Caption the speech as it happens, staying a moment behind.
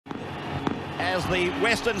as the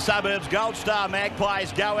Western Suburbs Gold Star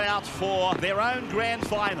Magpies go out for their own grand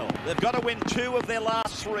final. They've got to win 2 of their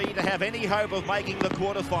last 3 to have any hope of making the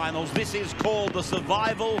quarterfinals. This is called the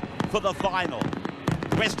survival for the final.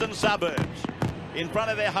 Western Suburbs in front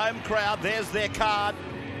of their home crowd. There's their card.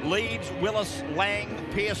 Leeds, Willis, Lang,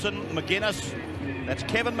 Pearson, McGuinness. That's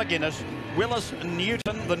Kevin McGuinness. Willis,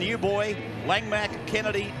 Newton, the new boy. Langmack,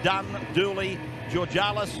 Kennedy, Dunn, Dooley,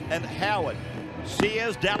 Georgalis and Howard.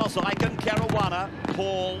 Sears, Dallas, Icon, Caruana,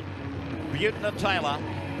 Hall, Butner, Taylor,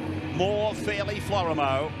 Moore, Fairley,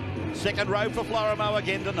 Florimo. Second row for Florimo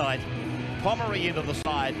again tonight. Pomery into the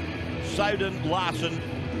side. Soden, Larson,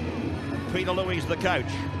 Peter Louis the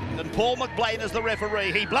coach. And Paul McBlain is the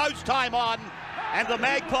referee. He blows time on. And the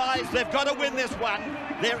Magpies, they've got to win this one.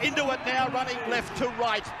 They're into it now, running left to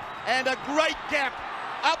right. And a great gap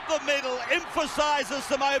up the middle emphasises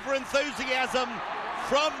some over-enthusiasm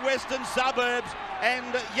from Western Suburbs. And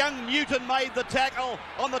young Newton made the tackle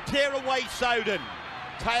on the tearaway Soden.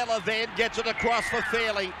 Taylor then gets it across for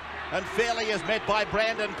Fairley. And Fairley is met by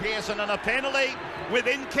Brandon Pearson, and a penalty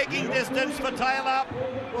within kicking distance for Taylor.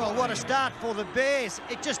 Well, what a start for the Bears.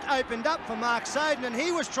 It just opened up for Mark Soden, and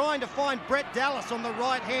he was trying to find Brett Dallas on the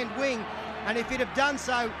right-hand wing. And if he'd have done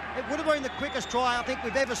so, it would have been the quickest try I think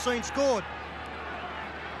we've ever seen scored.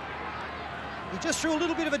 He just threw a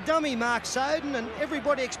little bit of a dummy, Mark Soden, and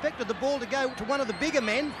everybody expected the ball to go to one of the bigger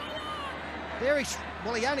men.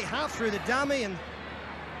 Well, he only half threw the dummy, and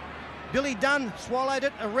Billy Dunn swallowed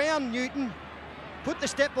it around Newton, put the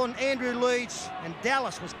step on Andrew Leeds, and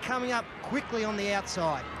Dallas was coming up quickly on the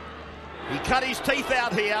outside. He cut his teeth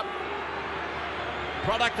out here.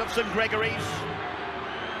 Product of St Gregory's.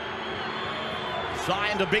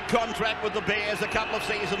 Signed a big contract with the Bears a couple of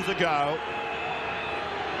seasons ago.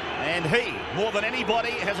 And he, more than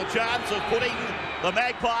anybody, has a chance of putting the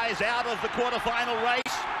Magpies out of the quarterfinal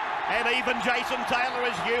race. And even Jason Taylor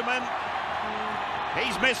is human.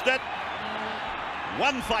 He's missed it.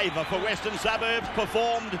 One favour for Western Suburbs,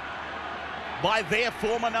 performed by their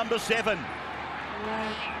former number 7.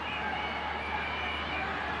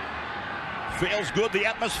 Feels good, the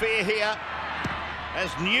atmosphere here, as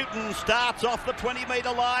Newton starts off the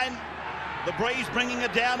 20-metre line. The breeze bringing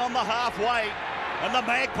it down on the halfway, and the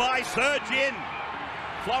Magpies surge in.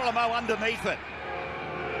 Florimo underneath it.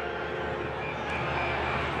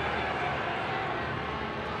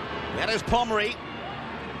 That is Pomery.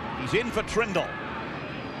 He's in for Trindle.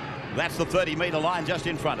 That's the 30-metre line just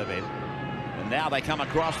in front of him. And now they come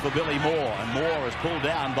across for Billy Moore, and Moore is pulled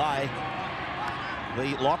down by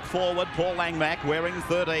the lock forward, Paul Langmack, wearing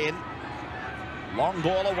 13. Long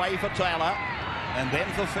ball away for Taylor, and then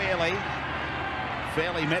for Fairley.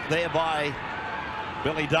 Fairley met there by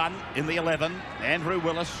Billy Dunn in the 11. Andrew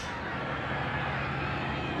Willis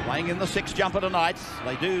playing in the 6 jumper tonight.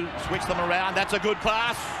 They do switch them around. That's a good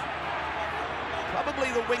pass. Probably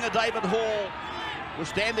the winger David Hall was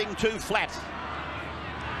standing too flat.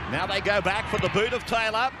 Now they go back for the boot of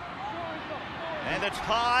Taylor. And it's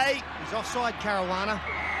high. He's offside, Caruana.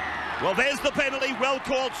 Well, there's the penalty. Well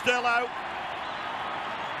called, Sterlo.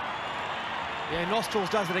 Yeah, Nostrils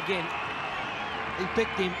does it again. He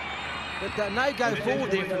picked him. But no go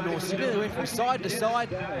forward there from North Sydney. They went from side to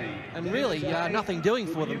side, and really nothing doing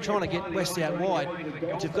for them, trying to get West out wide,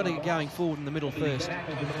 but you've got to get going forward in the middle first.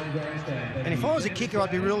 And if I was a kicker,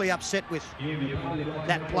 I'd be really upset with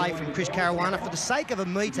that play from Chris Caruana. For the sake of a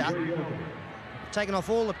metre, taken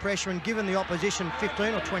off all the pressure and given the opposition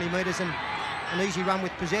 15 or 20 metres and an easy run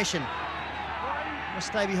with possession. Must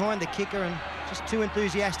stay behind the kicker, and just too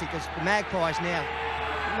enthusiastic as the Magpies now.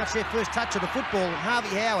 That's their first touch of the football. And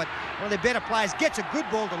Harvey Howard, one of their better players, gets a good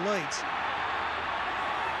ball to Leeds.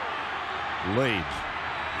 Leeds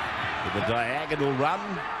with a diagonal run,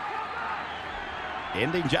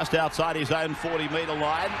 ending just outside his own 40-metre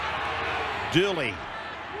line. Dooley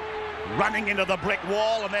running into the brick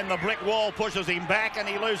wall, and then the brick wall pushes him back and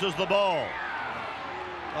he loses the ball.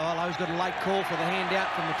 Oh, Lowe's got a late call for the handout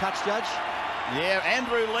from the touch judge. Yeah,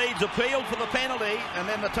 Andrew Leeds appealed for the penalty, and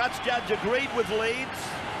then the touch judge agreed with Leeds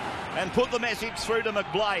and put the message through to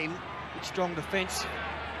McBlain. Good strong defence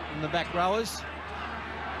from the back rowers.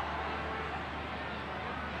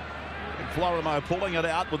 And Florimo pulling it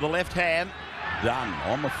out with the left hand. Done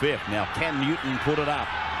on the 5th. Now can Newton put it up?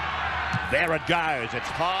 There it goes. It's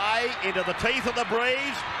high into the teeth of the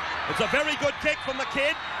breeze. It's a very good kick from the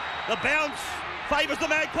kid. The bounce favours the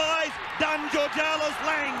Magpies. Dunn, Georgalis,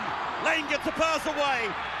 Lang. Lang gets a pass away.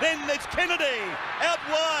 Then it's Kennedy out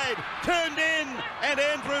wide, turned in, and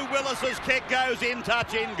Andrew Willis's kick goes in,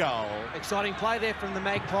 touch in goal. Exciting play there from the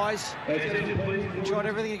Magpies. Tried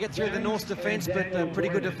everything to get through the North's defence, but pretty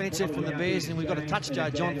good defence there from the Bears, and we've got a touch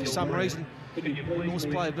judge on for some reason. North's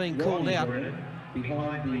player being called out.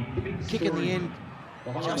 Kick in the end,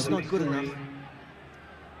 just not good enough.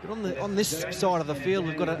 But on this side of the field,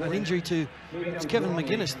 we've got an injury to Kevin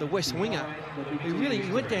McGuinness, the West winger, who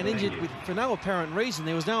he went down injured for no apparent reason.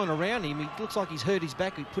 There was no one around him. He looks like he's hurt his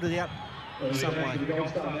back. He put it out in some way.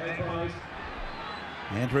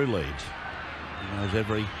 Andrew Leeds. He knows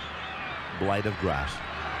every blade of grass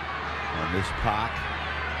on this park.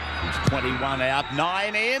 He's 21 out,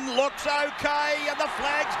 9 in, looks okay, and the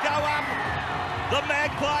flags go up. The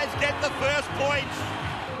Magpies get the first points.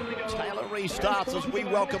 Taylor restarts as we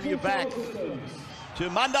welcome you back to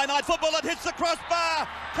Monday Night Football. It hits the crossbar,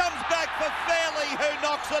 comes back for Fairley, who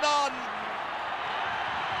knocks it on.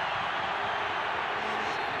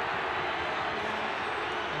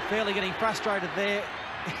 Fairley getting frustrated there.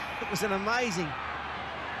 It was an amazing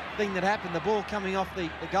thing that happened. The ball coming off the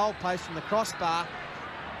goal post from the crossbar.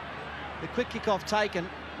 The quick kick-off taken,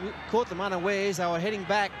 caught them unawares. They were heading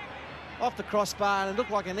back off the crossbar, and it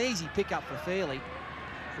looked like an easy pick-up for Fairley,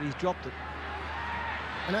 but he's dropped it.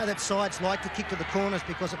 I know that sides like to kick to the corners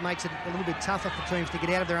because it makes it a little bit tougher for teams to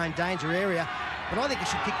get out of their own danger area, but I think you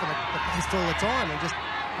should kick for the post all the time and just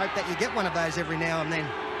hope that you get one of those every now and then.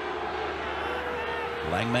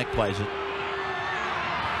 Langmack plays it.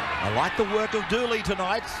 I like the work of Dooley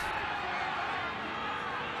tonight.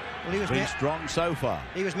 Well, he was been strong so far.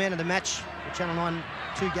 He was man of the match for Channel 9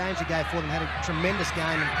 2 games ago for them. Had a tremendous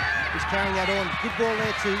game and he's carrying that on. Good ball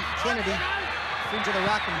there to Kennedy. Into the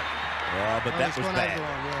ruck. But that was bad.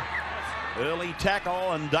 Yeah. Early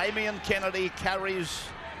tackle, and Damien Kennedy carries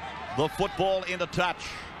the football into touch.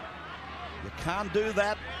 You can't do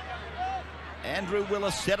that. Andrew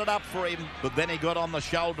Willis set it up for him, but then he got on the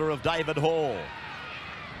shoulder of David Hall.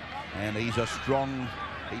 And he's a strong,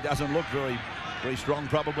 he doesn't look very strong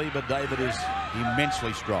probably, but David is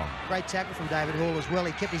immensely strong. Great tackle from David Hall as well.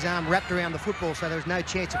 He kept his arm wrapped around the football, so there was no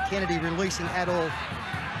chance of Kennedy releasing at all.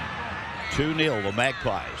 2-0 the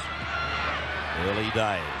Magpies. Early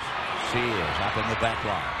days. Sears up in the back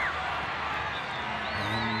line.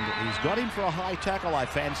 And he's got him for a high tackle, I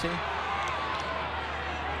fancy.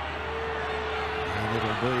 And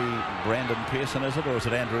it'll be Brandon Pearson, is it? Or is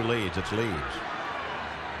it Andrew Leeds? It's Leeds.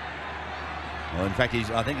 Well, in fact,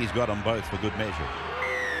 I think he's got them both for good measure.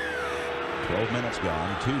 12 minutes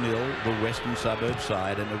gone. 2-0 the Western Suburbs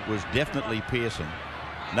side, and it was definitely Pearson.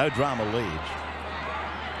 No drama, Leeds.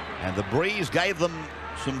 And the breeze gave them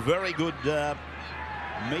some very good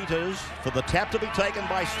meters for the tap to be taken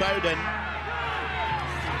by Snowden.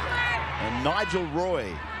 And Nigel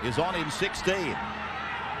Roy is on in 16.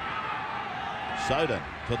 Snowden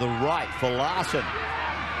to the right for Larson.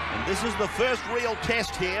 And this is the first real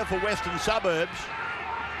test here for Western Suburbs.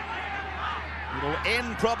 It'll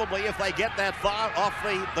end probably if they get that far off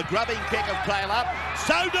the grubbing kick of Taylor.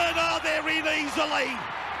 Snowden, they're in easily.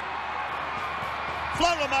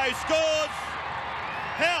 Florimo scores.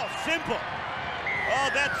 How simple. Oh,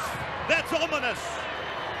 that's ominous.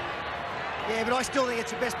 Yeah, but I still think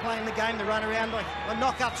it's the best play in the game, the run around. I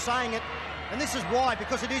knock up saying it, and this is why,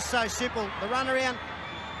 because it is so simple. The run around,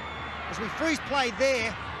 as we freeze play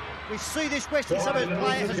there, we see this Western Suburbs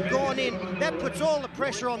player has gone in. That puts all the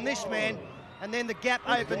pressure on this man, and then the gap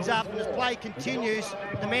opens up, and as play continues,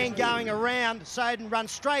 the man going around, Soden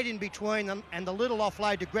runs straight in between them, and the little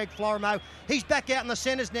offload to Greg Florimo. He's back out in the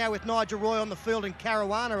centres now with Nigel Roy on the field and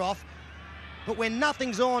Caruana off. But when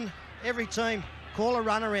nothing's on, every team call a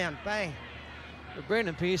run around. Bang. But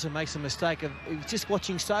Brandon Pearson makes a mistake of he's just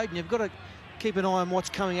watching Soden. You've got to keep an eye on what's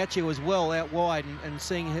coming at you as well out wide and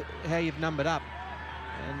seeing how you've numbered up.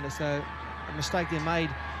 And so a mistake they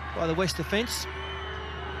made by the West defence.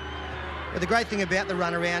 But the great thing about the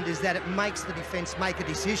run around is that it makes the defence make a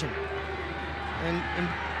decision. And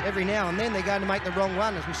every now and then they're going to make the wrong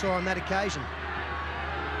one, as we saw on that occasion.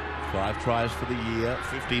 5 tries for the year,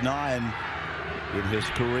 59 in his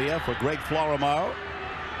career for Greg Florimo.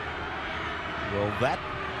 Well, that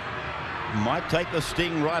might take the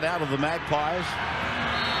sting right out of the Magpies.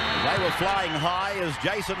 They were flying high as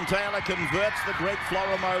Jason Taylor converts the Greg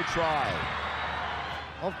Florimo try.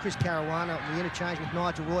 Of Chris Caruana, the interchange with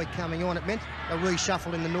Nigel Roy coming on, it meant a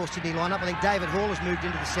reshuffle in the North Sydney lineup. I think David Hall has moved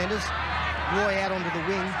into the centres, Roy out onto the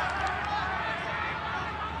wing.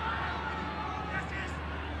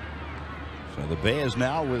 So the Bears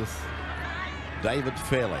now with David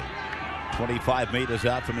Fairley, 25 metres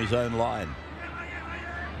out from his own line.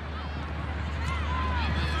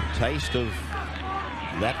 Taste of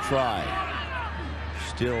that try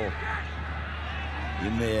still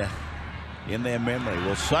in their memory.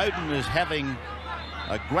 Well, Soden is having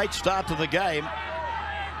a great start to the game.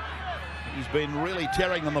 He's been really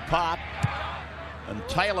tearing them apart. And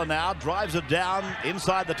Taylor now drives it down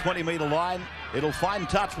inside the 20-metre line. It'll find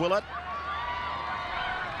touch, will it?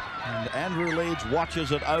 And Andrew Leeds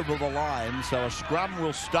watches it over the line, so a scrum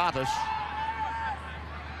will start us.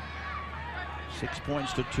 6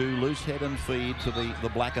 points to 2, loose head and feed to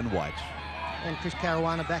the black and white. And Chris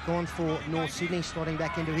Caruana back on for North Sydney, slotting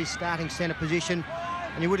back into his starting centre position.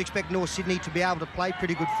 And you would expect North Sydney to be able to play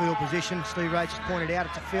pretty good field position. Steve Rhodes has pointed out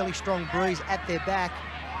it's a fairly strong breeze at their back.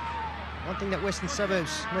 One thing that Western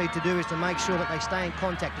Suburbs need to do is to make sure that they stay in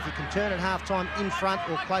contact. If you can turn at half-time in front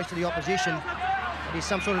or close to the opposition, it is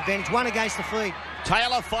some sort of advantage. One against the feed.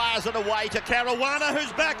 Taylor fires it away to Caruana,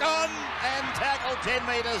 who's back on and tackled 10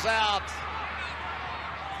 metres out.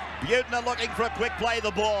 Butner looking for a quick play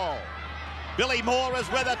the ball. Billy Moore is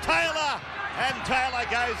with it. Taylor! And Taylor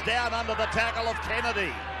goes down under the tackle of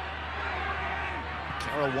Kennedy.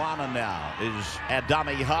 Caruana now is at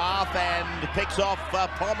dummy half and picks off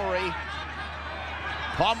Pomeroy.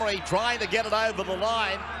 Pomeroy trying to get it over the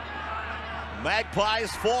line.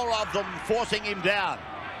 Magpies, 4 of them forcing him down.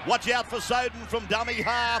 Watch out for Soden from dummy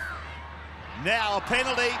half. Now a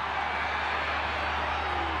penalty.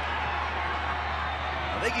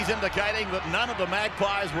 I think he's indicating that none of the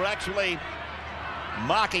Magpies were actually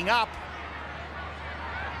marking up.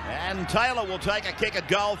 And Taylor will take a kick at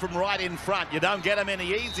goal from right in front. You don't get him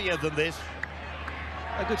any easier than this.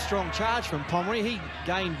 A good strong charge from Pomeroy. He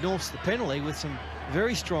gained North's the penalty with some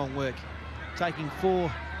very strong work, taking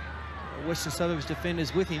 4 Western Suburbs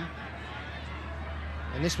defenders with him.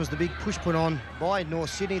 And this was the big push put on by North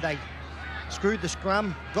Sydney. They screwed the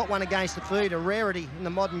scrum, got one against the feed, a rarity in the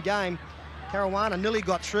modern game. Caruana nearly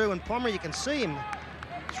got through, and Pomeroy, you can see him.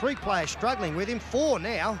 3 players struggling with him, 4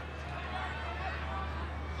 now.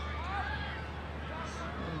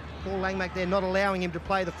 Paul Langmack there not allowing him to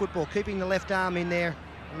play the football, keeping the left arm in there,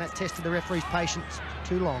 and that tested the referee's patience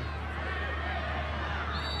too long.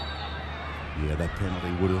 Yeah, that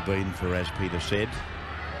penalty would have been for, as Peter said,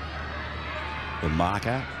 the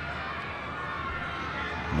marker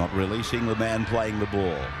not releasing the man playing the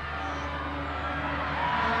ball.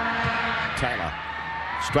 Taylor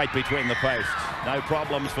straight between the posts. No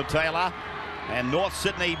problems for Taylor. And North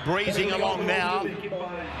Sydney breezing along now.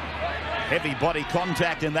 Heavy body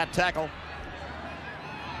contact in that tackle.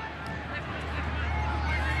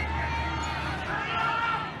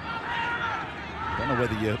 Don't know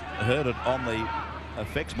whether you heard it on the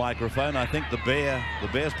effects microphone. I think the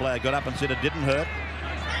Bears player got up and said it didn't hurt.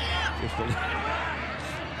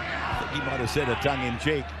 I think he might have said it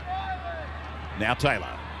tongue-in-cheek. Now Taylor.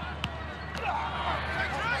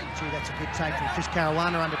 Gee, that's a good take from Chris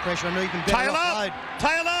Caruana under pressure. And even better Taylor!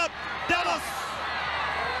 Taylor! Dallas!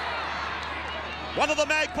 One of the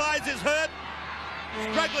Magpies is hurt.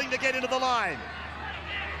 Struggling to get into the line.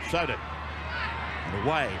 Soden. And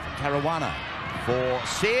away from Caruana. For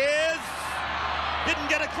Sears. Didn't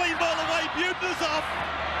get a clean ball away. Butner's off.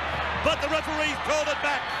 But the referee's called it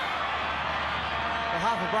back. A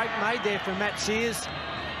half a break made there from Matt Sears.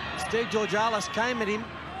 Steve Georgalis came at him.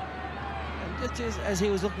 And just as he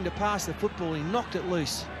was looking to pass the football, he knocked it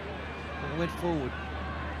loose and went forward.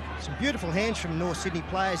 Some beautiful hands from North Sydney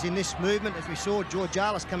players in this movement, as we saw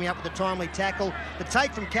Georgalis coming up with a timely tackle. The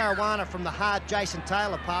take from Caruana from the hard Jason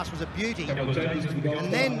Taylor pass was a beauty.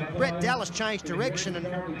 And then Brett Dallas changed direction and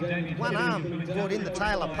one arm brought in the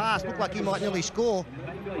Taylor pass. Looked like he might nearly score.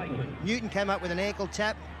 Newton came up with an ankle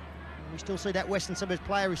tap. We still see that Western Suburbs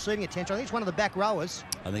player receiving attention. I think it's one of the back rowers.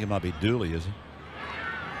 I think it might be Dooley, is it?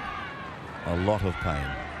 A lot of pain.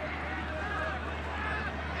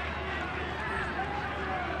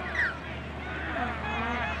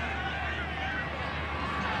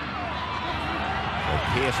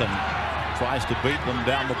 Pearson tries to beat them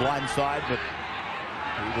down the blind side, but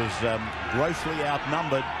he was grossly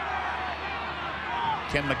outnumbered.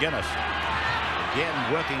 Ken McGuinness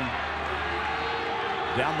again working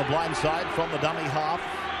down the blind side from the dummy half.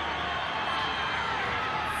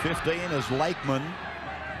 15 is Lakeman.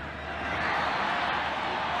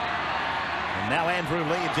 And now Andrew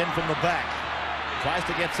Leeds in from the back. Tries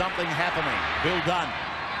to get something happening. Bill Dunn.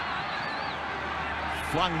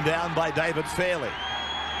 Flung down by David Fairley.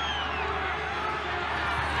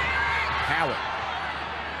 Howard.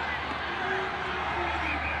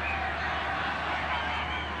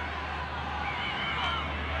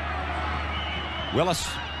 Willis.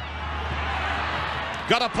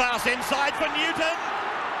 Got a pass inside for Newton.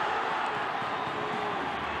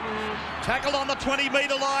 Tackled on the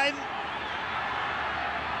 20-metre line.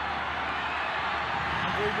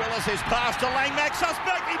 Andrew Willis is passed to Langmack.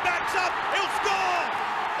 Suspect, he backs up. He'll score.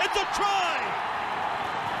 It's a try.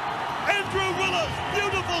 Andrew Willis,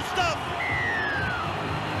 beautiful stuff.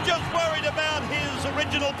 Just worried about his Newton's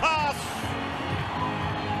original pass.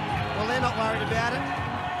 Well, they're not worried about it.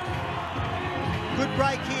 Good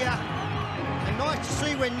break here. And nice to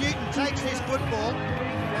see when Newton takes this football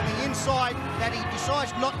on the inside that he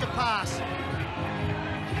decides not to pass.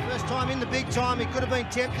 First time in the big time, he could have been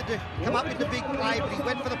tempted to come up with the big play, but he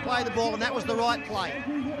went for the play the ball, and that was the right play.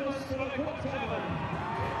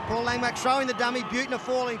 Paul Langmack throwing the dummy, Buettner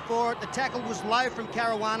falling for it. The tackle was low from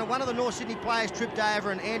Caruana. One of the North Sydney players tripped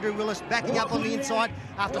over, and Andrew Willis backing up on the inside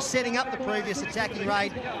after setting up the previous attacking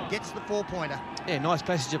raid gets the 4-pointer. Yeah, nice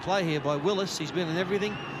passage of play here by Willis. He's been in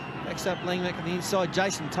everything. Backs up Langmack on the inside.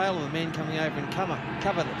 Jason Taylor, the man coming over and cover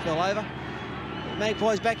that fell over.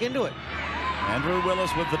 Magpies back into it. Andrew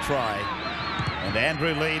Willis with the try. And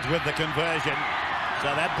Andrew leads with the conversion.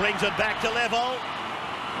 So that brings it back to level.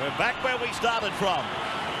 We're back where we started from.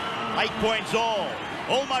 8 points all.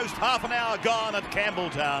 Almost half an hour gone at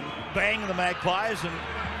Campbelltown. Bang the Magpies, and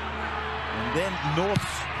then Norths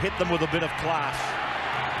hit them with a bit of class.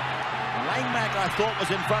 Langmack, I thought, was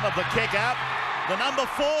in front of the kicker. The number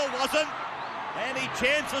 4 wasn't, and he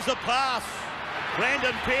chances a pass.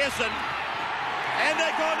 Brandon Pearson, and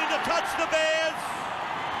they're going in to touch the Bears.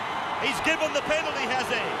 He's given the penalty, has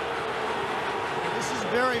he? This is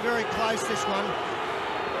very, very close, this one.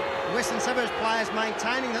 Western Suburbs players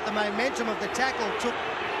maintaining that the momentum of the tackle took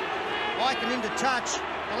Eichen into touch.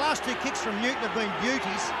 The last 2 kicks from Newton have been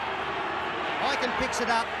beauties. Eichen picks it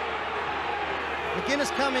up. McGuinness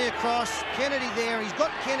coming across. Kennedy there. He's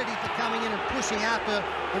got Kennedy for coming in and pushing after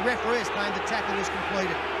the referee has claimed the tackle was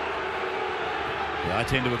completed. Yeah, I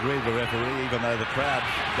tend to agree with the referee, even though the crowd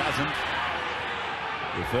doesn't.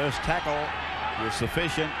 The first tackle was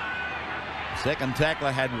sufficient. Second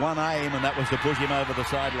tackler had one aim, and that was to push him over the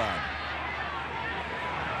sideline.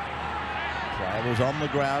 Player was on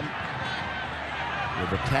the ground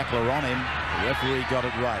with the tackler on him. The referee got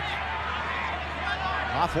it right.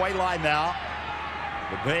 Halfway line now.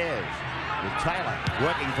 The Bears with Taylor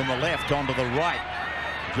working from the left onto the right.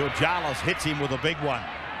 Georgalis hits him with a big one.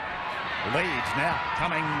 Leeds now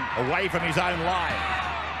coming away from his own line.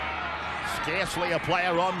 Scarcely a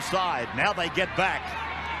player onside. Now they get back.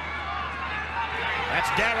 That's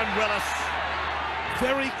Darren Willis.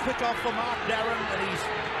 Very quick off the mark, Darren, and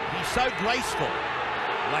he's so graceful.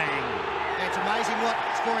 Lang. It's amazing what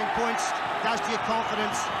scoring points does to your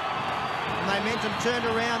confidence. The momentum turned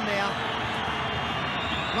around now.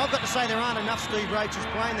 And I've got to say there aren't enough Steve Roaches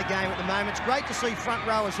playing the game at the moment. It's great to see front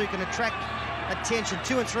rowers who can attract attention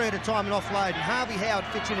 2 and 3 at a time and offload. And Harvey Howard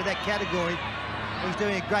fits into that category. He's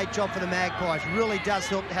doing a great job for the Magpies. Really does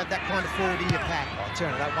help to have that kind of forward in your pack. Oh,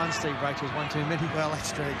 turn that one, Steve Roach was one too many. Well,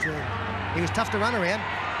 that's true too. He was tough to run around.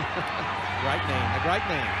 Great man, a great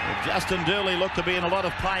man. Well, Justin Dooley looked to be in a lot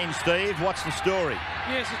of pain, Steve. What's the story?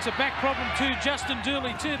 Yes, it's a back problem too. Justin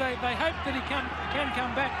Dooley too. They hope that he can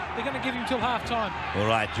come back. They're going to give him till half-time. All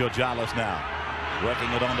right, Georgalis now working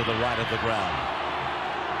it onto the right of the ground.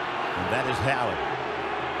 And that is Howard.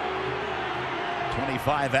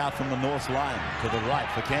 25 out from the North line to the right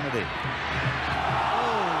for Kennedy.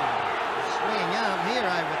 Oh, swinging arm here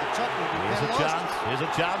over the top. Here's a chance. Here's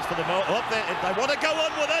a chance for the North. Oh, they want to go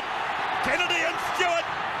on with it. Kennedy and Stewart.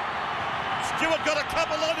 Stewart got a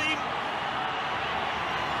couple on him.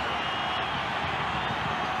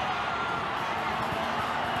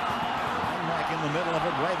 Back in the middle of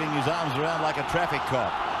it, waving his arms around like a traffic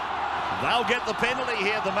cop. They'll get the penalty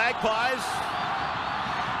here, the Magpies.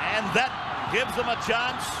 And that gives them a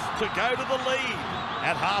chance to go to the lead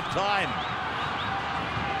at half-time.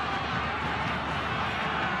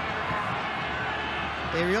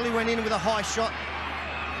 They really went in with a high shot.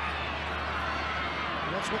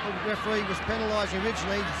 And that's what the referee was penalising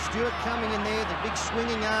originally. Stewart coming in there, the big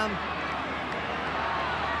swinging arm.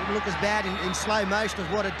 Didn't look as bad in slow motion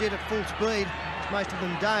as what it did at full speed, which most of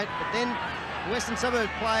them don't. But then the Western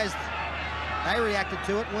Suburbs players, they reacted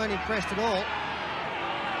to it, weren't impressed at all.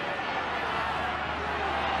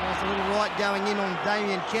 Nice little right going in on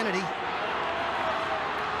Damien Kennedy.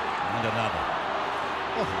 And another.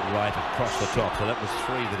 Oh. Right across the top. So that was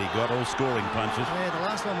 3 that he got, all scoring punches. Yeah, the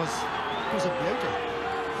last one was a beauty.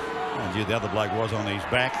 And you, the other bloke was on his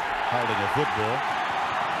back, holding a football.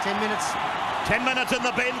 10 minutes. 10 minutes in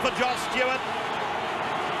the bin for Josh Stewart.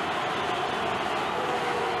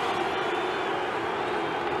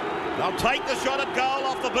 They'll take the shot at goal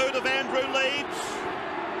off the boot of Andrew Leeds.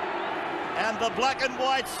 And the black and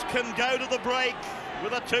whites can go to the break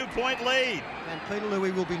with a 2-point lead. And Peterloo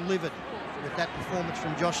will be livid with that performance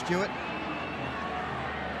from Josh Stewart.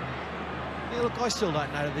 Yeah, look, I still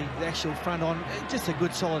don't know the actual front-on, just a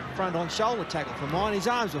good solid front-on shoulder tackle for mine. His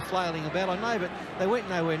arms were flailing about, I know, but they went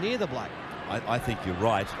nowhere near the bloke. I think you're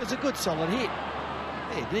right. It was a good solid hit.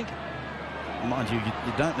 Yeah, Dink. Mind you,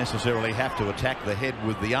 you don't necessarily have to attack the head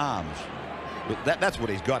with the arms. But that's what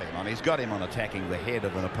he's got him on. He's got him on attacking the head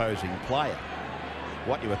of an opposing player.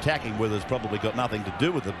 What you're attacking with has probably got nothing to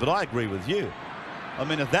do with it, but I agree with you. I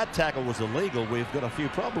mean, if that tackle was illegal, we've got a few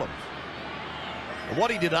problems. And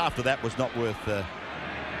what he did after that was not worth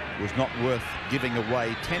giving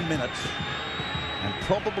away 10 minutes and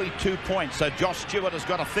probably 2 points. So Josh Stewart has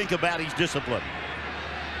got to think about his discipline.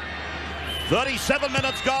 37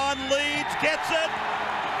 minutes gone. Leeds gets it.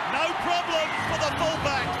 No problem for the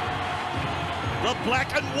fullback. The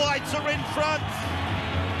black and whites are in front.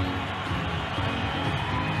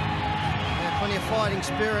 Yeah, plenty of fighting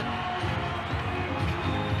spirit.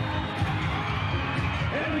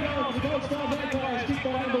 And we go to the Gold Star Magpies, kicked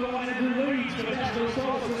by number 9, Andrew Leeds for the National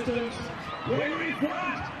Solar Systems. We're in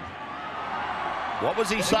front. What was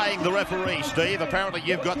he saying, the referee, Steve? Apparently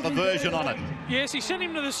you've got the version on it. Yes, he sent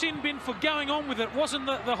him to the sin bin for going on with it. Wasn't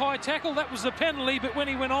the high tackle, that was the penalty, but when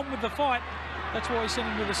he went on with the fight, that's why he sent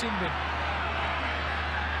him to the sin bin.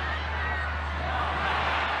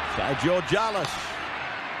 So Georgalis.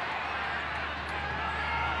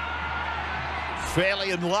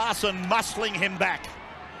 Fairley and Larson muscling him back.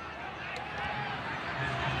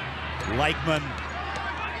 Lakeman.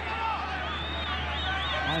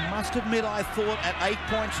 I must admit, I thought at 8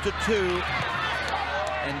 points to 2,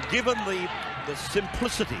 and given the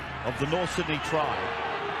simplicity of the North Sydney try,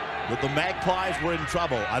 that the Magpies were in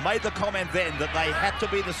trouble. I made the comment then that they had to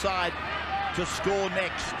be the side to score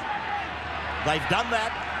next. They've done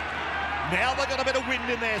that. Now they've got a bit of wind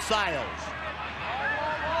in their sails.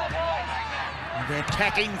 And they're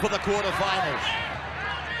tacking for the quarterfinals.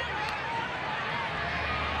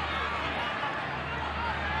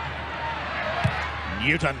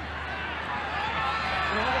 Newton.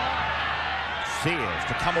 Sears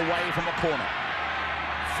to come away from a corner.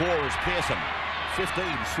 4 is Pearson. 15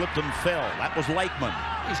 slipped and fell. That was Lakeman.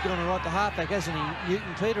 He's gone right to halfback, hasn't he?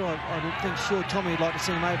 Newton Peter, I don't think sure Tommy would like to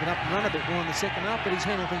see him open up and run a bit more in the second half, but he's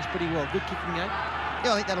handled things pretty well. Good kicking game.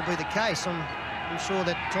 Yeah, I think that'll be the case. I'm sure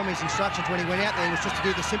that Tommy's instructions when he went out there was just to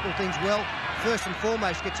do the simple things well. First and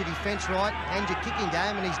foremost, get your defence right and your kicking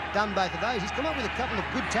game, and he's done both of those. He's come up with a couple of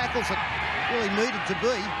good tackles that really needed to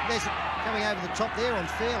be. There's coming over the top there on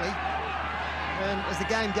Fairley. And as the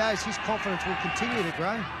game goes, his confidence will continue to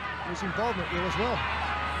grow. His involvement will as well.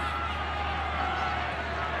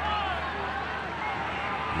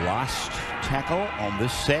 Last tackle on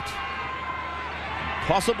this set.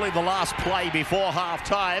 Possibly the last play before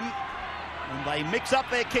half-time. And they mix up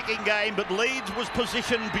their kicking game, but Leeds was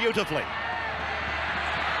positioned beautifully.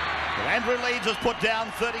 So Andrew Leeds has put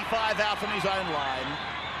down 35 out from his own line.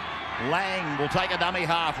 Lang will take a dummy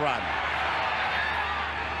half run.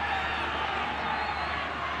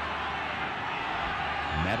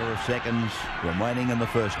 A matter of seconds remaining in the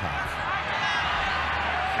first half.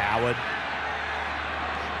 Howard.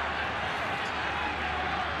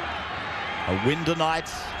 A win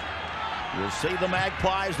tonight. We'll see the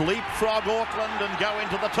Magpies leapfrog Auckland and go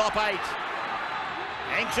into the top 8.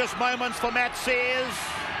 Anxious moments for Matt Sears.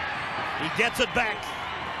 He gets it back.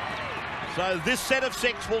 So this set of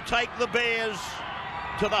 6 will take the Bears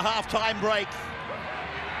to the half-time break.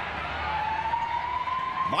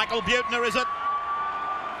 Michael Buettner, is it?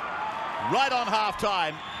 Right on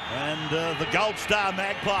half-time. And the Gold Star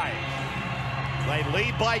Magpies, they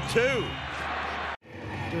lead by 2.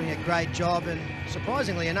 Doing a great job, and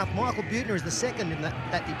surprisingly enough, Michael Buettner is the second in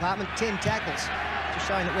that department, 10 tackles. Just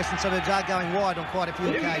showing that Western Suburbs are going wide on quite a few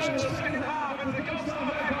occasions.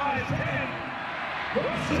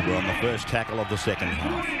 So we're on the first tackle of the second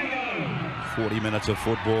half. 40 minutes of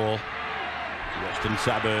football. Western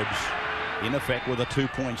Suburbs in effect with a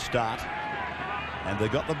 2-point start. And they've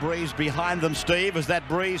got the breeze behind them, Steve. Has that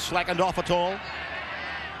breeze slackened off at all?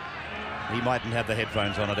 He mightn't have the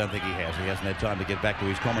headphones on. I don't think he has. He hasn't had time to get back to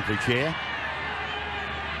his commentary chair.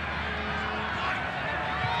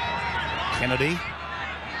 Kennedy.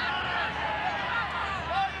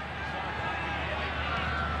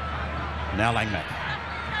 Now Langmack.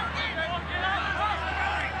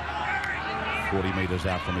 40 metres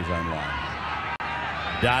out from his own line.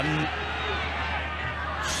 Dunn.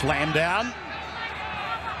 Slam down.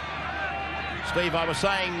 Steve, I was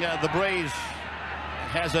saying the breeze,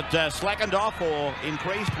 has it slackened off or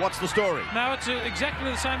increased? What's the story? No, it's exactly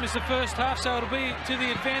the same as the first half, so it'll be to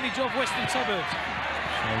the advantage of Western Suburbs.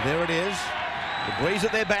 So there it is. The breeze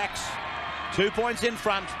at their backs. 2 points in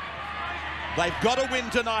front. They've got to win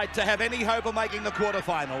tonight to have any hope of making the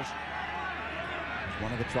quarterfinals.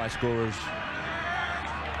 One of the try scorers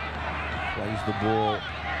plays the ball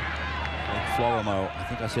like Florimo. I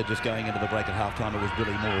think I said just going into the break at halftime it was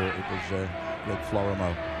Billy Moore. It was Greg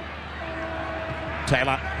Florimo.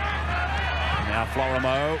 Taylor. Now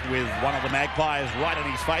Florimo with one of the Magpies right in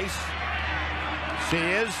his face.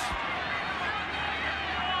 Sears.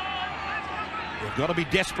 They've got to be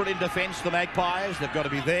desperate in defence, the Magpies. They've got to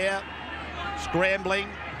be there, scrambling,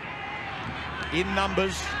 in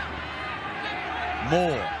numbers,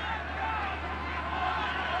 more.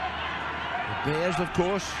 The Bears, of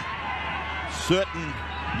course, certain,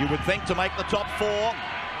 you would think, to make the top 4.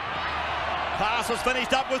 Pass has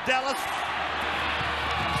finished up with Dallas.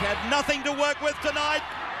 He's had nothing to work with tonight.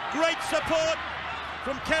 Great support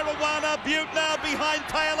from Caruana. Butner behind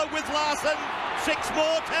Taylor with Larson. 6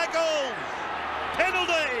 more tackles.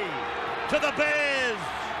 Penalty to the Bears.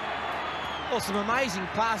 Well, some amazing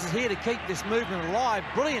passes here to keep this movement alive.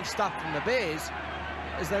 Brilliant stuff from the Bears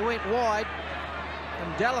as they went wide.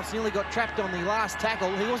 And Dallas nearly got trapped on the last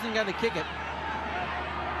tackle. He wasn't going to kick it.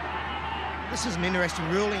 This is an interesting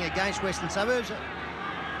ruling against Western Suburbs.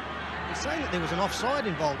 They're saying that there was an offside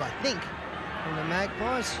involved, I think, from the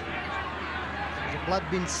Magpies. There's a blood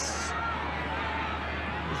bin with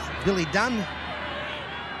Billy Dunn.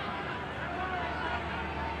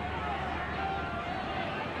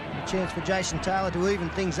 A chance for Jason Taylor to even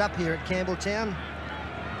things up here at Campbelltown.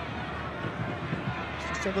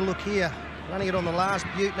 Let's have a look here. Running it on the last,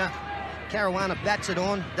 Butner. Caruana bats it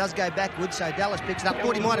on, does go backwards, so Dallas picks it up.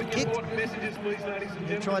 Thought he might have kicked.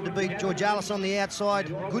 He tried to beat Georgalis on the outside.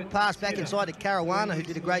 Good pass back inside to Caruana, who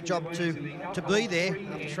did a great job to be there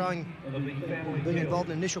after being involved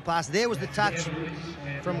in the initial pass. There was the touch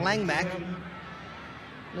from Langmack.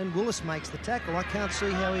 Then Willis makes the tackle. I can't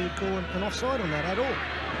see how he would call an offside on that at all.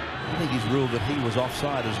 I think he's ruled that he was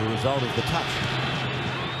offside as a result of the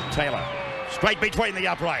touch. Taylor, straight between the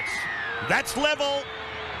uprights. That's level.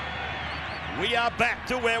 We are back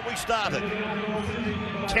to where we started.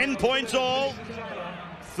 10 points all.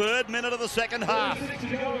 3rd minute of the second half.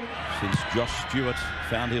 Since Josh Stewart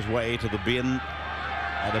found his way to the bin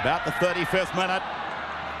at about the 35th minute.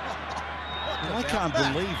 I can't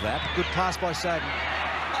believe that. Good pass by Soden.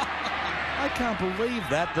 I can't believe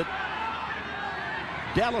that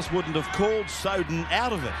Dallas wouldn't have called Soden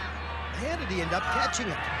out of it. How did he end up catching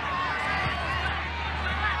it?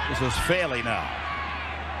 This is Fairley now.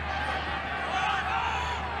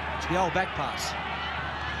 It's the old back pass.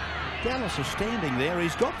 Dallas is standing there.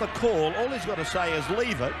 He's got the call. All he's got to say is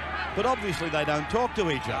leave it. But obviously they don't talk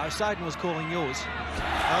to each other. No, Soden was calling yours.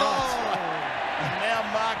 Oh! And now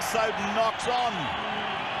Mark Soden knocks on.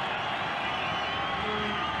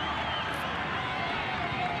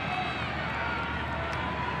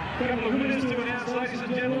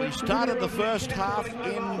 He started the first half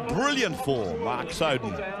in brilliant form, Mark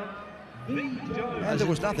Soden. And there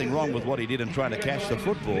was nothing wrong with what he did in trying to catch the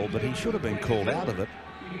football, but he should have been called out of it.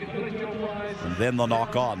 And then the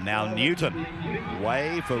knock on. Now Newton,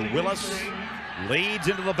 way for Willis, leads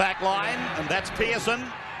into the back line, and that's Pearson.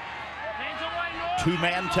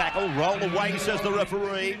 2-man tackle, roll away, says the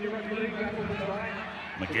referee.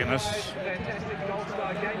 McGuinness,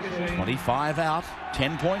 25 out,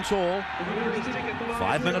 10 points all.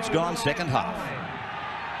 5 minutes gone, second half.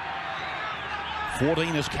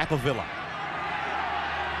 14 is Capavilla.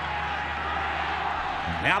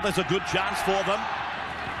 Now there's a good chance for them.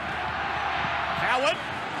 Howard,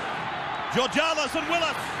 Georgalis and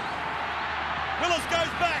Willis. Willis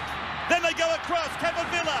goes back. Then they go across.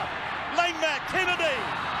 Capavilla, Langmack, Kennedy.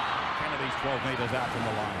 Kennedy's 12 metres out from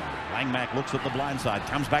the line. Langmack looks at the blind side,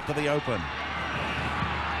 comes back to the open.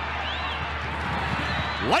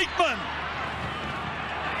 Lakeman.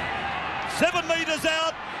 7 metres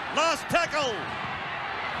out. Last tackle.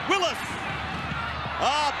 Willis.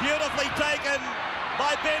 Beautifully taken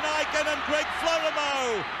by Ben Ikin, and Greg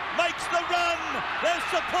Florimo makes the run. There's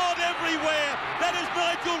support everywhere. That is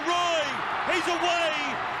Nigel Roy. He's away.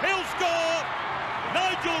 He'll score.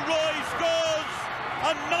 Nigel Roy scores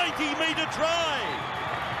a 90-metre try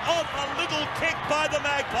off a little kick by the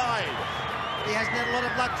Magpies. He hasn't had a lot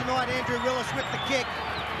of luck tonight, Andrew Willis, with the kick.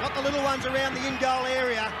 Got the little ones around the in-goal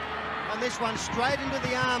area. On this one, straight into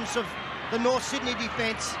the arms of the North Sydney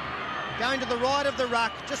defence. Going to the right of the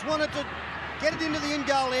ruck. Just wanted to get it into the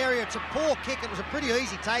in-goal area. It's a poor kick. It was a pretty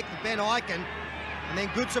easy take for Ben Ikin. And then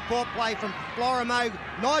good support play from Florimo.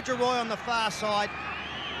 Nigel Roy on the far side.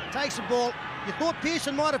 Takes the ball. You thought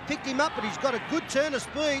Pearson might have picked him up, but he's got a good turn of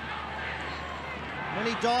speed. When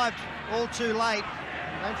he dived all too late.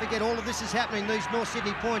 Don't forget, all of this is happening, these North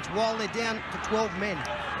Sydney points, while they're down to 12 men.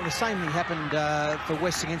 Well, the same thing happened for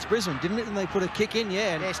West against Brisbane, didn't it? And they put a kick in,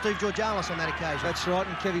 yeah. Yeah, Steve Georgalis on that occasion. That's right,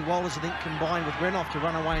 and Kevy Walters, I think, combined with Renoff to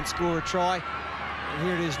run away and score a try. And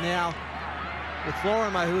here it is now with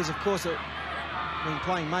Florimo, who has, of course, been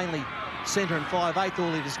playing mainly centre and 5/8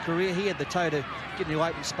 all of his career. He had the toe to get into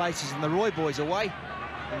open spaces, and the Roy boys away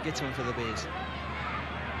and gets one for the Bears.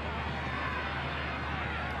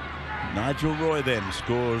 Nigel Roy then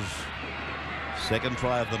scores second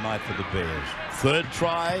try of the night for the Bears. Third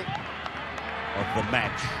try of the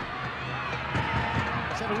match.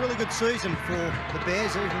 He's had a really good season for the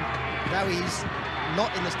Bears, even though he's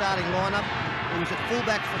not in the starting lineup. He was at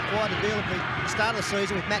fullback for quite a deal at the start of the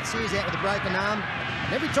season with Matt Sears out with a broken arm.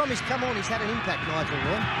 And every time he's come on, he's had an impact, Nigel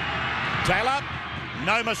Roy. Taylor,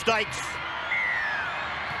 no mistakes.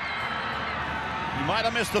 He might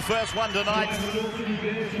have missed the first one tonight,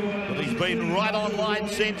 but he's been right on line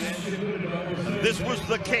since. And this was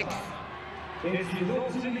the kick. Greg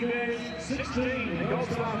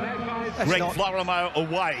Florimo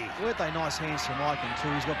away. Weren't they nice hands from Icon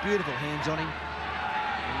too? He's got beautiful hands on him.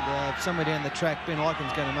 And somewhere down the track, Ben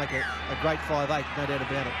Icon's going to make a great 5/8, no doubt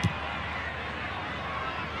about it.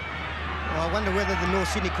 Well, I wonder whether the North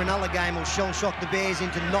Sydney Cronulla game will shock the Bears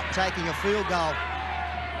into not taking a field goal.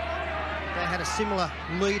 They had a similar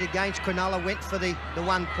lead against Cronulla, went for the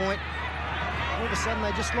 1 point. All of a sudden,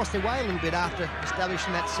 they just lost their way a little bit after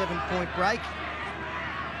establishing that 7-point break.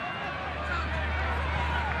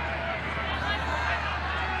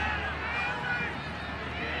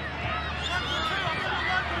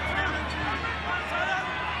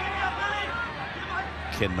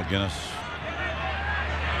 Ken McGuinness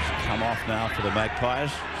has come off now for the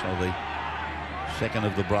Magpies. So the second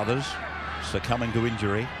of the brothers succumbing to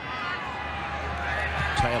injury.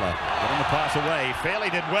 Taylor getting the pass away.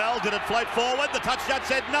 Fairley did well. Did it float forward? The touch judge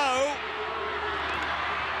said no.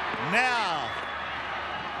 Now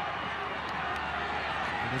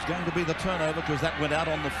it is going to be the turnover because that went out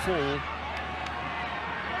on the full.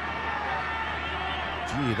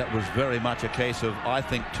 Gee, that was very much a case of, I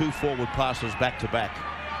think, 2 forward passes back to back.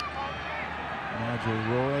 Nigel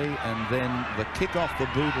Roy, and then the kick off the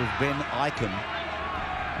boot of Ben Ikin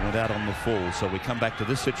went out on the full. So we come back to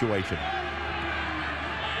this situation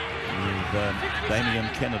with Damien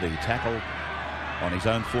Kennedy tackle on his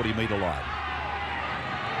own 40-metre line.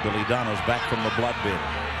 Billy Dunn is back from the blood bin.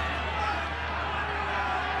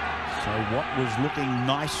 So what was looking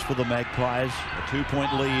nice for the Magpies, a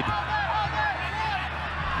 2-point lead.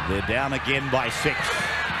 They're down again by 6.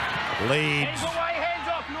 Leeds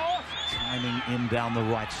climbing in down the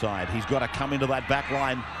right side. He's got to come into that back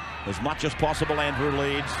line as much as possible, Andrew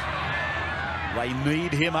Leeds. They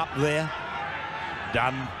need him up there.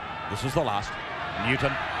 Dunn. This is the last.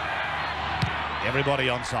 Newton. Everybody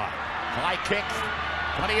onside. High kick.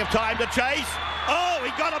 Plenty of time to chase. Oh, he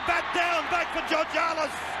got a bat down. Back for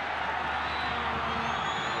Georgialis.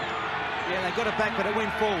 Yeah, they got it back, but it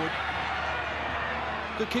went forward.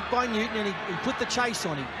 Good kick by Newton, and he put the chase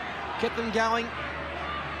on him. Kept them going,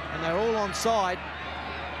 and they're all onside.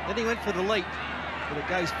 Then he went for the leap, but it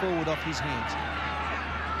goes forward off his hands.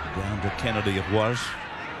 Down to Kennedy it was.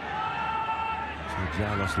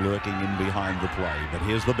 Georgialis lurking in behind the play. But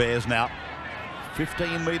here's the Bears now.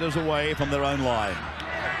 15 metres away from their own line.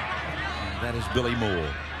 And that is Billy Moore.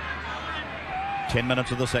 10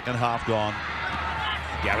 minutes of the second half gone.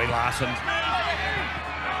 Gary Larson.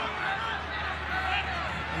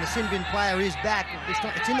 And the sin bin player is back.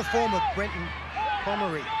 It's in the form of Brenton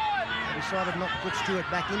Pomeroy. They decided not to put Stewart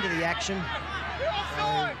back into the action.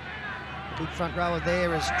 So the big front rower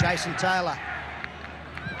there is Jason Taylor.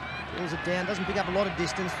 Pulls it down, doesn't pick up a lot of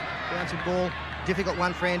distance. Bouncing ball, difficult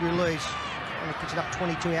one for Andrew Leeds. Only picks it up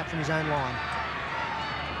 22 out from his own line.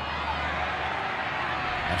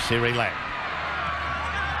 Siri Lang.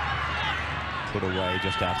 Put away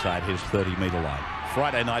just outside his 30-metre line.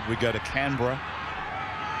 Friday night we go to Canberra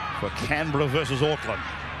for Canberra versus Auckland.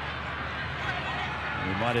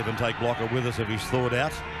 We might even take Blocker with us if he's thawed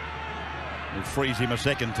out. We'll freeze him a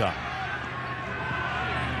second time.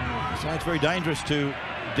 So it's very dangerous to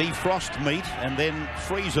defrost meat and then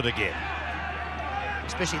freeze it again.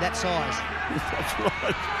 Especially that size. That's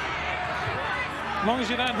right. As long as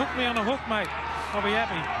you don't hook me on a hook, mate, I'll be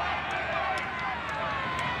happy.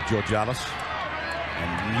 Georgialis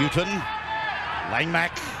and Newton.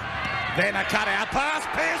 Langmack. Then a cutout pass.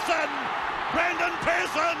 Pearson. Brandon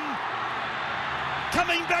Pearson.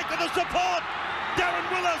 Coming back to the support. Darren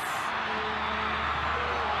Willis.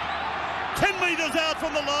 10 metres out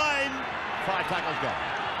from the line. 5 tackles gone.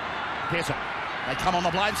 Pearson. They come on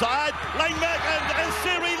the blind side. Langmack and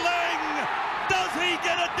Siri Lang. Does he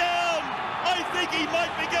get it down? I think he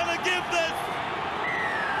might be going to give this.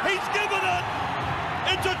 He's given it.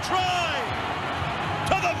 It's a try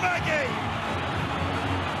to the Maggie.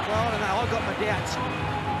 Well, I don't know. I've got my doubts.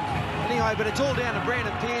 Anyway, but it's all down to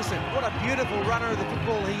Brandon Pearson. What a beautiful runner of the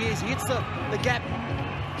football he is. He hits the gap,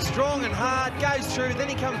 strong and hard, goes through, then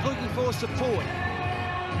he comes looking for support.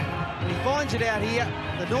 And he finds it out here.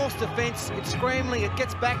 The North's defence, it's scrambling, it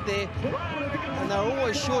gets back there, and they're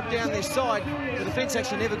always short down their side. The defence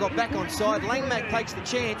actually never got back on side. Langmack takes the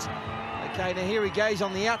chance. Okay, now here he goes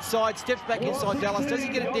on the outside, steps back inside Dallas. Does he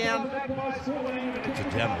get it down? Gets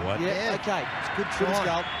it down, right? Yeah, okay. It's good Good try.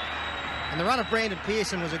 goal. And the run of Brandon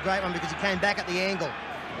Pearson was a great one because he came back at the angle.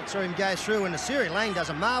 That saw him go through, and Nasiri Lang does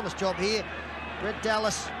a marvellous job here. Brett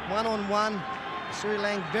Dallas, one-on-one. Nasiri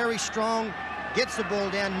Lang very strong, gets the ball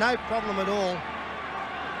down, no problem at all.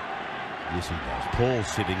 Yes, he does. Paul's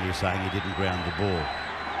sitting here saying he didn't ground the ball.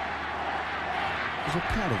 There's a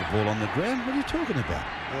part of the ball on the ground. What are you talking about?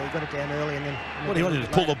 Yeah, he got it down early and then... What he wanted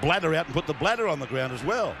to pull the bladder out and put the bladder on the ground as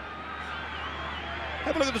well.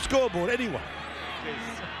 Have a look at the scoreboard anyway.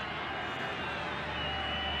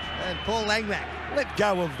 And Paul Langmack. Let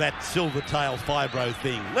go of that silver-tail fibro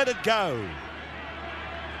thing. Let it go.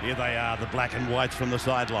 Here they are, the black and whites from the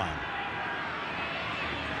sideline.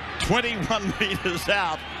 21 metres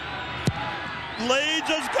out. Leeds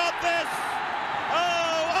has got this.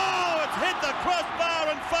 Oh, it's hit the crossbar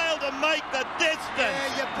and failed to make the distance.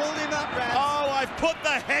 Yeah, you pulled him up, Raz. Oh, I've put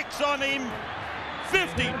the hex on him.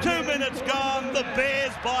 52 minutes gone, the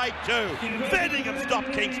Bears by 2. Fettingham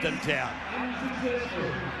stopped Kingston Town.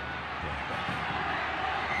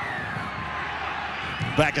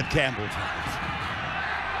 Back at Campbelltown.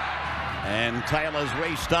 And Taylor's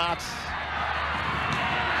restarts.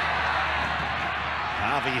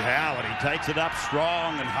 Harvey Howard, he takes it up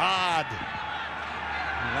strong and hard.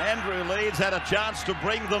 Andrew Leeds had a chance to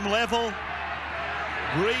bring them level.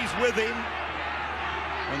 Breeze with him.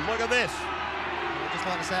 And look at this. I'd just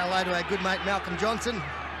like to say hello to our good mate Malcolm Johnson.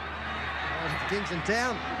 Kingston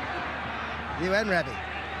Town. You and Rabbie.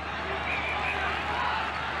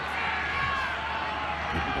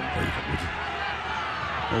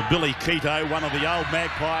 Well, Billy Keto, one of the old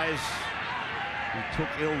Magpies, who took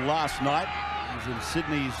ill last night. He's in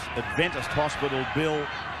Sydney's Adventist Hospital. Bill,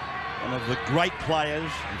 one of the great players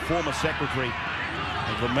and former secretary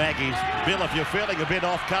of the Maggies. Bill, if you're feeling a bit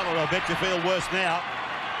off colour, I bet you feel worse now.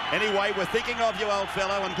 Anyway, we're thinking of you, old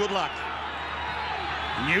fellow, and good luck.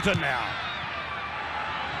 Newton now.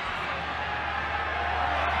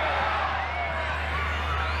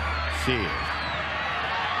 Sears.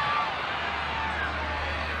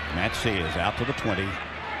 Matt Sears out to the 20.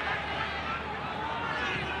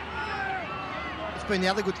 It's been the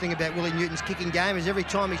other good thing about Willie Newton's kicking game is every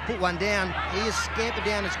time he's put one down, he has scampered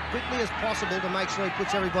down as quickly as possible to make sure he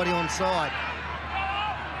puts everybody on side.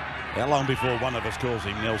 How long before one of us calls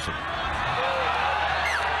him Nelson? What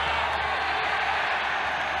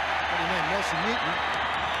do you mean, Nelson Newton?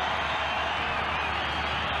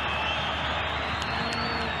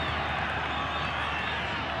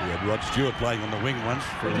 We had Rod Stewart playing on the wing once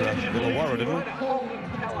for Illawarra, didn't we?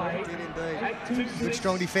 Did indeed. Good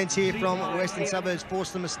strong defence here from Western Suburbs,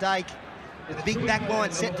 forced the mistake. With the big back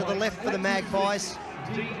line set to the left for the Magpies.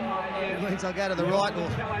 It means they'll go to the right or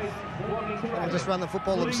they'll just run the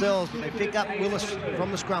football themselves. But they pick up Willis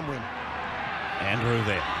from the scrum win. Andrew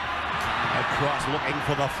there. Across looking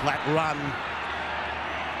for the flat run.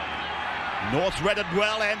 North's read it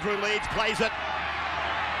well. Andrew Leeds plays it.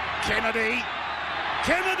 Kennedy.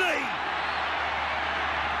 Kennedy!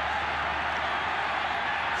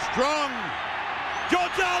 Strong.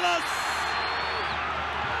 Georgalis!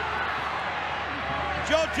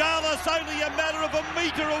 Georgalis only a matter of a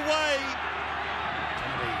metre away.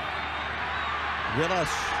 Willis.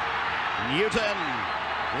 Newton.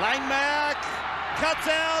 Langmack. Cuts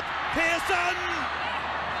out. Pearson.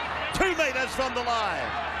 2 metres from the line.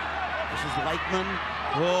 This is Lakeman.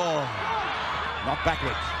 Oh, not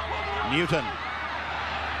backwards. Newton.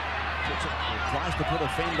 Tries to put a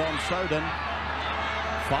fend on Soden.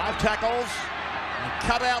 5 tackles. And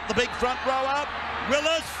cut out the big front rower.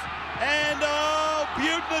 Willis. And oh,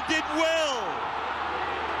 Butner did well.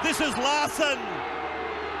 This is Larson.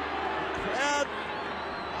 Crowd,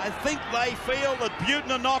 I think they feel that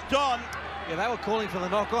Butner knocked on. Yeah, they were calling for the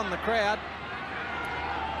knock on, the crowd.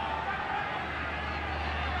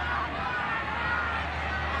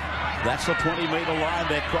 That's the 20-metre line.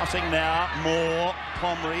 They're crossing now. Moore,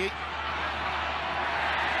 Pomrey.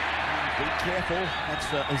 Be careful.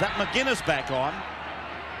 Is that McGuinness back on?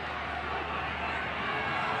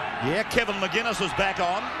 Yeah, Kevin McGuinness is back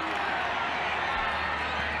on.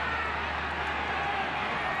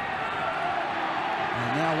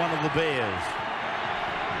 And now one of the Bears.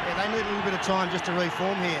 Yeah, they need a little bit of time just to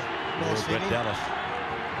reform here. North Brett Sydney. Dallas.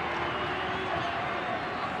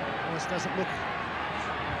 This doesn't look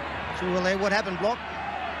too well there. What happened, Block?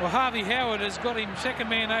 Well, Harvey Howard has got him second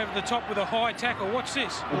man over the top with a high tackle. Watch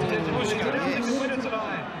this.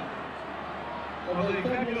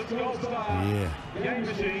 Yeah. Game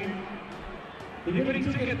machine. The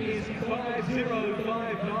winning ticket is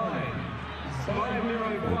 5059.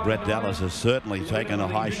 Well, Brett Dallas has certainly taken a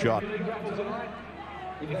high shot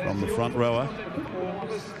from the front rower,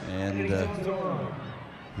 and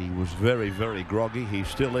he was very, very groggy. He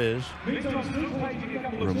still is.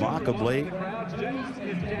 Remarkably,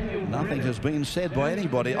 nothing has been said by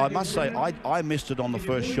anybody. I must say, I missed it on the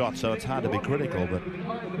first shot, so it's hard to be critical, but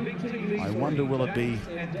I wonder, will it be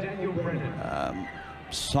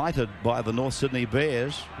cited by the North Sydney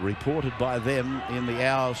Bears, reported by them in the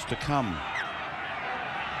hours to come?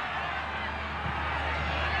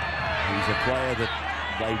 He's a player that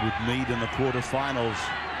they would need in the quarterfinals.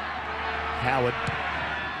 Howard.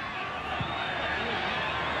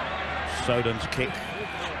 Soden's kick.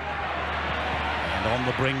 And on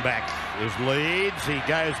the bring back is Leeds. He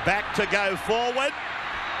goes back to go forward.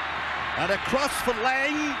 And across for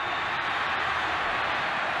Lang.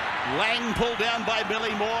 Lang pulled down by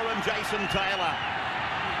Billy Moore and Jason Taylor.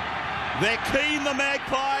 They're keen, the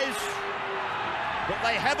Magpies, but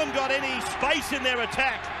they haven't got any space in their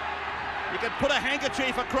attack. You could put a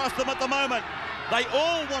handkerchief across them at the moment. They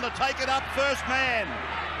all want to take it up first man.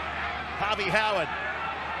 Harvey Howard.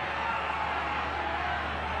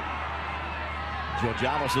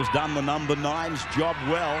 Georgalis has done the number 9's job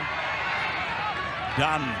well.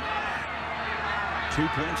 Done. 2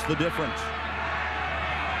 points the difference.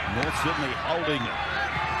 North Sydney holding it.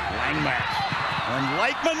 Langmack. And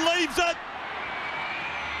Lakeman leaves it.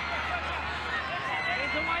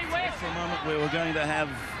 For a moment we were going to have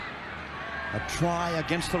a try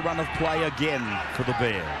against the run of play again for the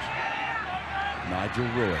Bears. Nigel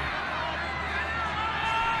Rui.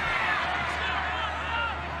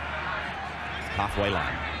 Halfway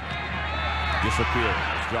line. Disappears.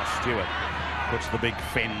 Josh Stewart puts the big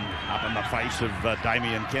fend up in the face of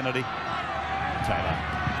Damien Kennedy. Taylor,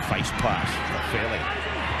 face pass for Fairley.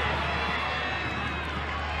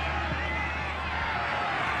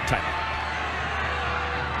 Taylor.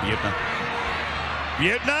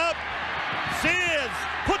 Butner. Sears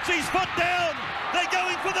puts his foot down. They're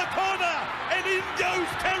going for the corner, and in goes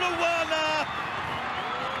Caruana.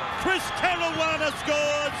 Chris Caruana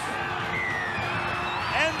scores,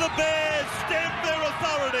 and the Bears stamp their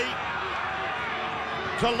authority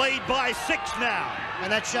to lead by 6 now.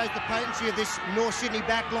 And that shows the potency of this North Sydney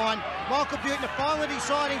back line. Michael Butner finally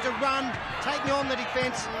deciding to run, taking on the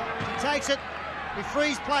defence. He takes it. He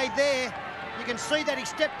frees play there. You can see that he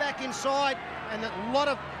stepped back inside, and a lot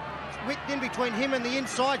of width in between him and the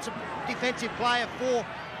inside defensive player for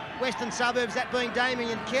Western Suburbs, that being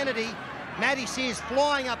Damien Kennedy. Matty Sears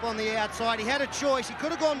flying up on the outside. He had a choice. He could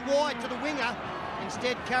have gone wide to the winger.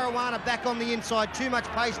 Instead, Caruana back on the inside. Too much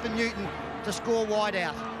pace for Newton to score wide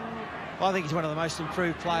out. I think he's one of the most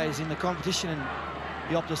improved players in the competition in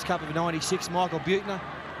the Optus Cup of '96, Michael Butner.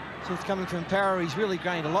 Since coming from Para, he's really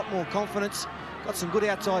gained a lot more confidence. Got some good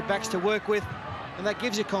outside backs to work with, and that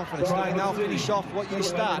gives you confidence, knowing they'll finish off what you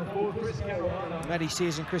start. Matty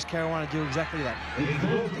Sears and Chris Caruana do exactly that. The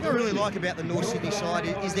thing I really like about the North Sydney side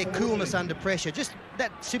is their coolness under pressure. Just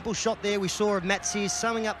that simple shot there we saw of Matt Sears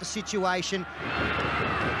summing up the situation.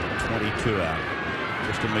 22 out.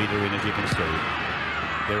 Just a metre in, as you can see.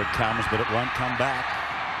 There it comes, but it won't come back.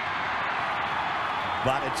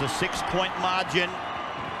 But it's a 6-point margin.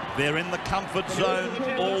 They're in the comfort zone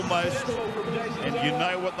almost, and you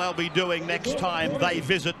know what they'll be doing next time they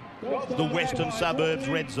visit the Western Suburbs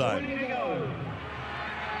red zone.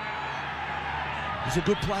 He's a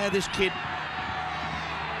good player, this kid.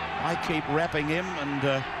 I keep rapping him, and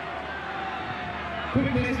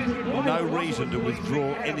no reason to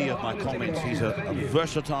withdraw any of my comments. He's a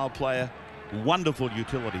versatile player, wonderful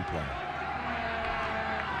utility player.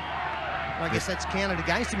 I guess that's counted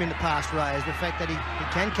against him in the past, Ray, is the fact that he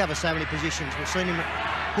can cover so many positions. We've seen him at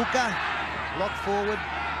hooker, lock forward.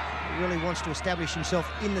 He really wants to establish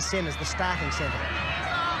himself in the centres, the starting centre.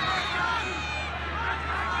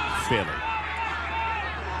 Fairley.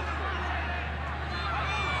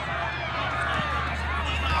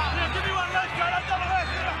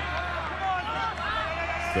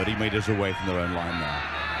 "30 metres away from their own line now.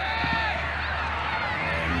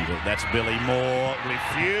 And that's Billy Moore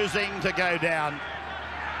refusing to go down.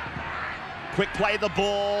 Quick play the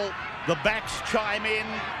ball. The backs chime in.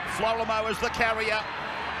 Florimo is the carrier.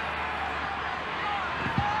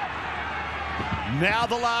 Now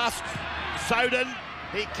the last. Soden.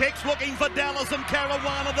 He kicks looking for Dallas and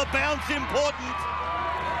Caruana. The bounce important.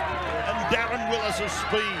 And Darren Willis's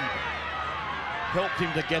speed helped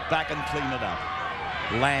him to get back and clean it up.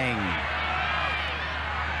 Lang.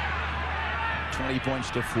 20 points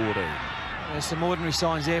to 14. There's some ordinary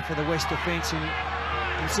signs there for the West defence. In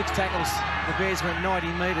 6 tackles, the Bears went 90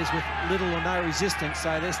 metres with little or no resistance,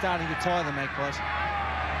 so they're starting to tire the Magpies.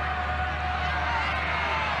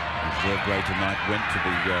 Reserve grade tonight went to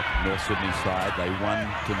the North Sydney side. They won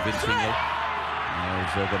convincingly.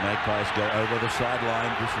 As the Magpies go over the sideline,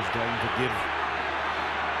 this is going to give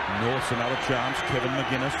North another chance. Kevin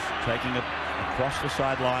McGuinness taking it across the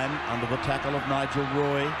sideline under the tackle of Nigel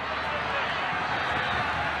Roy.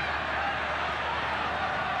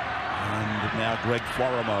 And now Greg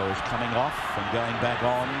Florimo is coming off and going back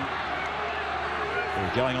on.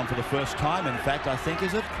 Or going on for the first time, in fact, I think,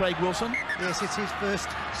 is it Craig Wilson? Yes, it's his first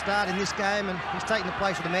start in this game, and he's taken the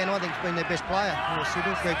place of the man I think has been their best player,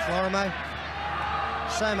 Greg Florimo.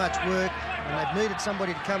 So much work, and they've needed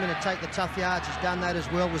somebody to come in and take the tough yards. He's done that as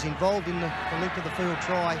well, was involved in the length of the field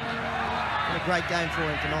try. And a great game for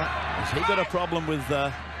him tonight. Has he got a problem with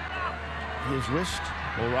his wrist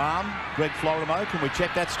or arm? Greg Florimo, can we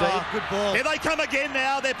check that, Steve? Oh, good ball. Here they come again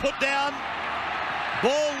now. They're put down.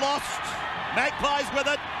 Ball lost. Magpies with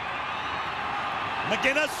it.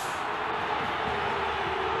 McGuinness.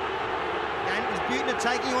 And it was Buettner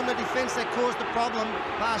taking on the defence that caused the problem.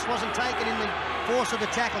 Pass wasn't taken in the force of the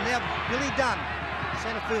tackle. Now Billy Dunn,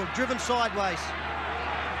 centre field, driven sideways.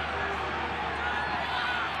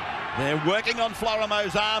 They're working on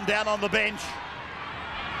Florimo's arm down on the bench.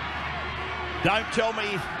 Don't tell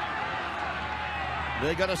me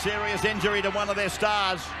they got a serious injury to one of their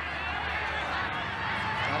stars.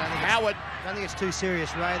 Howard. I don't think it's too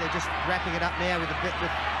serious, Ray. They're just wrapping it up now with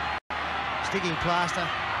sticking plaster.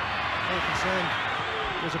 All concerned.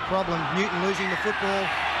 There's a problem. Newton losing the football.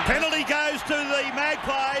 Penalty goes to the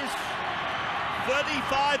Magpies.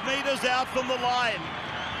 35 metres out from the line.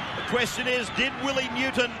 The question is, did Willie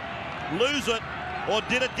Newton lose it, or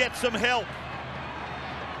did it get some help?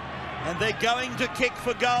 And they're going to kick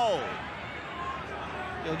for goal.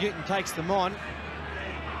 Well, Newton takes them on.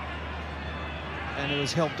 And it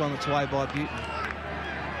was helped on its way by Buettner.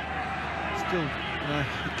 Still,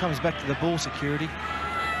 it comes back to the ball security.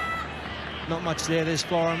 Not much there. There's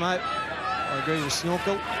Florimo. I agree with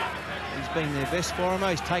Snorkel. He's been their best Florimo.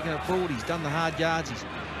 He's taken it forward. He's done the hard yards. He's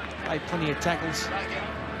made plenty of tackles.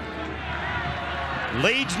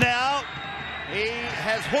 Leeds now. He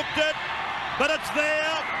has hooked it, but it's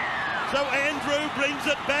there. So Andrew brings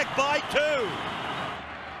it back by 2.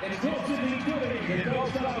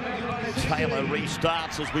 Taylor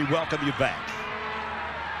restarts as we welcome you back.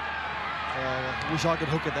 I wish I could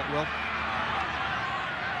hook it that well.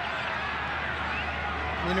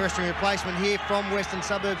 An interesting replacement here from Western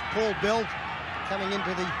Suburbs. Paul Bell coming into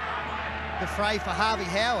the fray for Harvey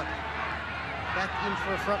Howard. Back in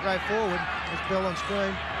for a front row forward. There's Bell on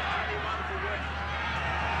screen.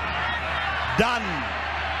 Dunn.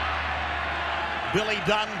 Billy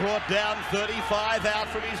Dunn brought down 35 out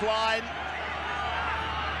from his line.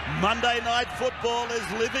 Monday Night Football is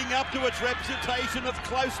living up to its reputation of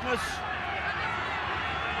closeness.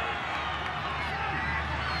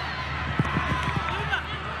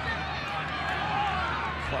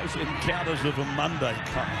 Close encounters of a Monday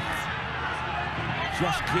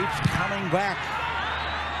just keeps coming back.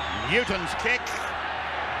 Newton's kick.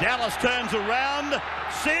 Dallas turns around.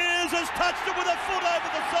 Sears has touched it with a foot over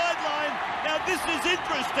the sideline. Now this is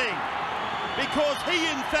interesting because he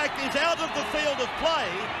in fact is out of the field of play.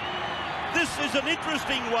 This is an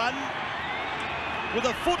interesting one. With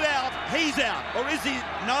a foot out, he's out. Or is he?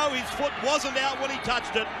 No, his foot wasn't out when he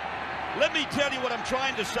touched it. Let me tell you what I'm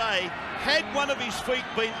trying to say. Had one of his feet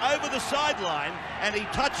been over the sideline and he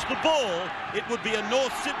touched the ball, it would be a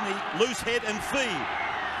North Sydney loose head and feed.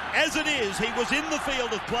 As it is, he was in the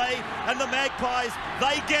field of play, and the Magpies,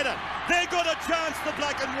 they get it. They've got a chance, the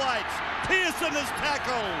black and whites. Pearson is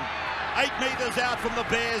tackled. 8 metres out from the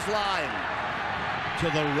Bears line.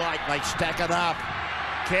 To the right, they stack it up.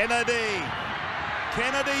 Kennedy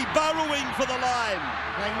burrowing for the line.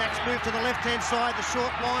 Playing Max move to the left-hand side, the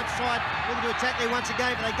short line side, looking to attack there once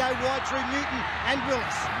again, but they go wide through Newton and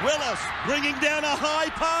Willis. Willis bringing down a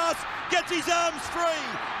high pass, gets his arms free.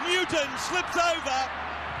 Newton slips over.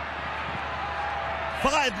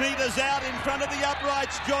 5 metres out in front of the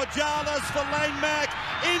uprights. Georgianas for Langmack.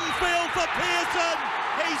 Infield for Pearson.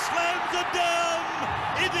 He slams it down.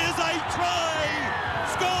 It is a try.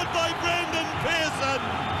 Scored by Brandon Pearson.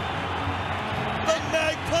 The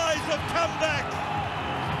Magpies have come back.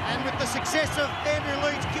 And with the success of Andrew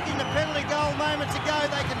Leeds kicking the penalty goal moments ago,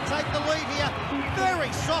 they can take the lead here. Very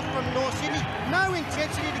soft from North Sydney. No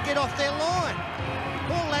intensity to get off their line.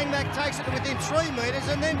 Paul Langmack takes it to within 3 metres,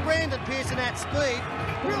 and then Brandon Pearson at speed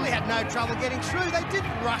really had no trouble getting through. They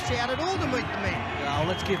didn't rush out at all to meet the man. Oh,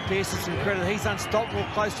 let's give Pearson some credit. He's unstoppable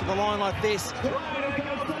close to the line like this.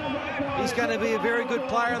 He's going to be a very good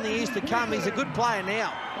player in the years to come. He's a good player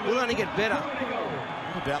now. He'll only get better.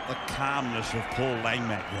 What about the calmness of Paul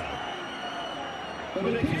Langmack,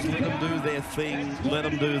 though? Just let them do their thing, let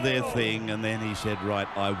them do their thing, and then he said, right,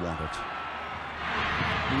 I want it.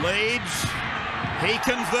 Leads, he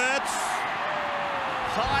converts,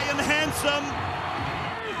 high and handsome.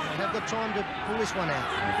 They have got time to pull this one out.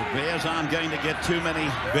 The Bears aren't going to get too many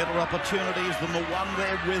better opportunities than the one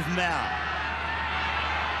they're with now.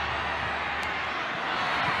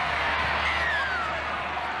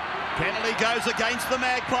 Penalty goes against the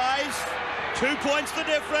Magpies. 2 points the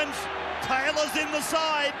difference. Taylor's in the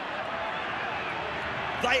side.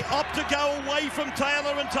 They opt to go away from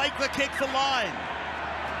Taylor and take the kick for line.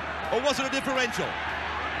 Or was it a differential?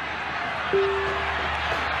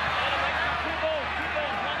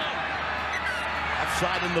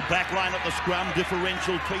 Offside in the back line at the scrum.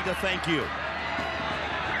 Differential, Peter, thank you.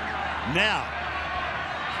 Now,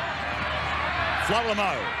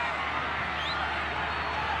 Florimo.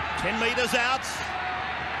 10 metres out.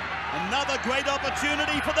 Another great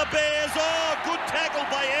opportunity for the Bears. Oh, good tackle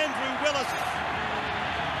by Andrew Willis.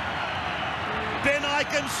 Ben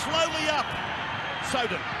Ikin slowly up.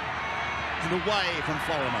 Soden. And away from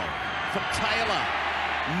Florimo. From Taylor.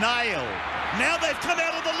 Nail. Now they've come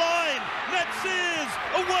out of the line. Matt Sears.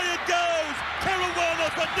 Away it goes. Caruana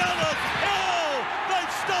for Dallas. Oh,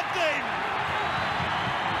 they've stopped him.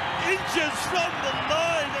 Inches from the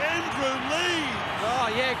line. Andrew Lee. Oh,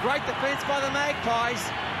 yeah, great defence by the Magpies.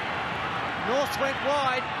 Norths went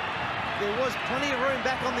wide. There was plenty of room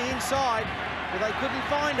back on the inside, but they couldn't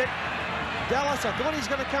find it. Dallas, I thought he's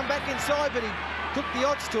going to come back inside, but he took the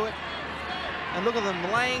odds to it. And look at them,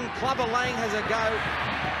 Lang, Clubber Lang has a go.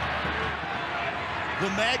 The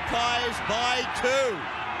Magpies by 2.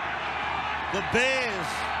 The Bears,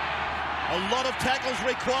 a lot of tackles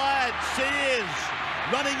required. Sears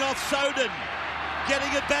running off Soden, getting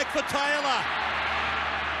it back for Taylor.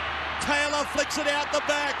 Taylor flicks it out the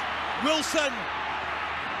back. Wilson,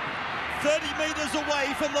 30 metres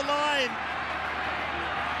away from the line.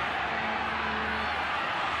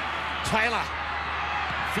 Taylor,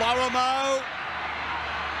 Florimo,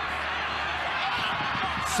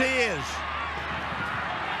 Sears,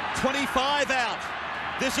 25 out.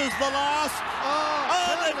 This is the last.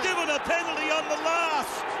 Oh, they've given a penalty on the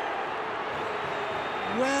last.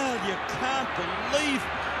 Well, you can't believe.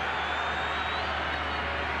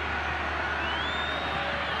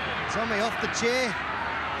 Tommy off the chair.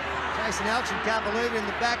 Jason Elchin can't believe it in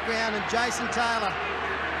the background, and Jason Taylor.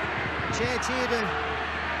 Chance here to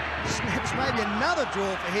snatch maybe another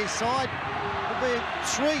draw for his side. It'll be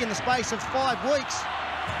 3 in the space of 5 weeks.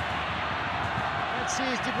 That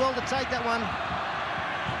Sears did well to take that one.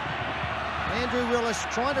 Andrew Willis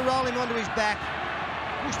trying to roll him onto his back.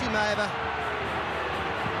 Pushed him over.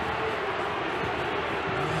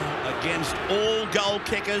 Against all goal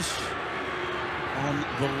kickers. On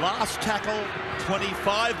the last tackle,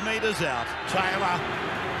 25 metres out. Taylor,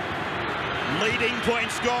 leading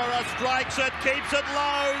point scorer, strikes it, keeps it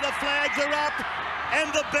low. The flags are up,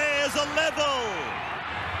 and the Bears are level.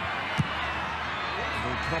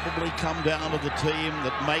 It'll probably come down to the team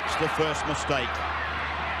that makes the first mistake.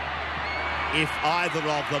 If either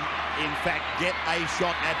of them, in fact, get a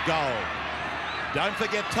shot at goal. Don't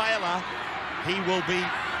forget Taylor. He will be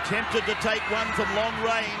tempted to take one from long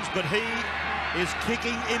range, but he is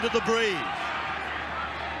kicking into the breeze.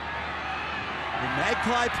 The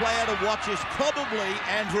Magpie player to watch is probably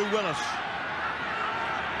Andrew Willis.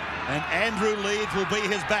 And Andrew Leeds will be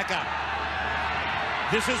his backup.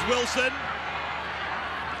 This is Wilson.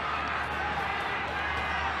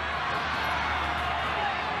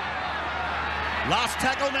 Last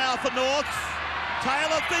tackle now for Norths.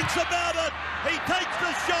 Taylor thinks about it. He takes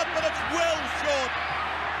the shot, but it's well short.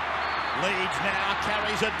 Leeds now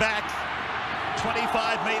carries it back.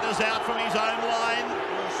 25 metres out from his own line.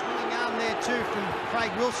 A swinging arm there too from Craig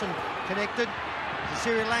Wilson connected.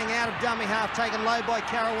 Zasiri Lang out of dummy half, taken low by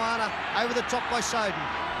Caruana, over the top by Soden.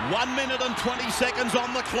 1 minute and 20 seconds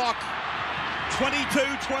on the clock.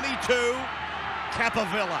 22-22.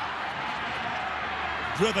 Capavilla.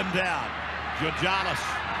 Driven down. Georgianis.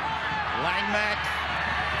 Langmack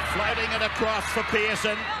floating it across for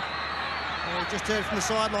Pearson. We just heard from the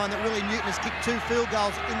sideline that Willie Newton has kicked 2 field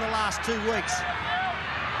goals in the last 2 weeks.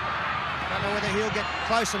 Don't know whether he'll get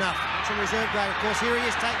close enough. It's a reserve grade, of course. Here he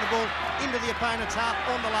is taking the ball into the opponent's half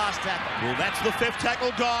on the last tackle. Well, that's the 5th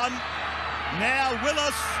tackle gone. Now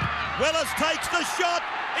Willis takes the shot.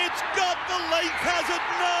 It's got the length, has it?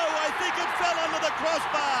 No, I think it fell under the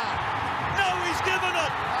crossbar. No, he's given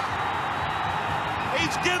it.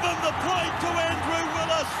 He's given the point to Andrew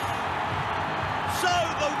Willis. So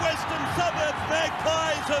the Western Suburbs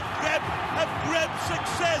Magpies have grabbed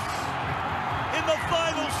success in the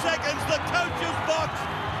final seconds. The coach's box,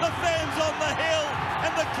 the fans on the hill,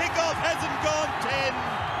 and the kickoff hasn't gone 10.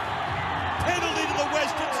 Penalty to the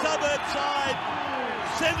Western Suburbs side,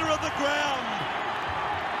 centre of the ground.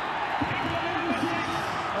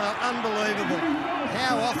 Well, unbelievable.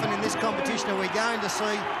 How often in this competition are we going to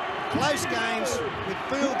see close games with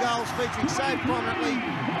field goals featuring so prominently?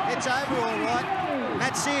 It's over all right.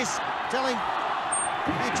 Matt Sears telling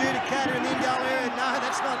the adjudicator in the in-goal area, no,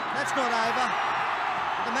 that's not over.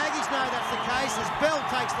 The Maggies know that's the case as Bell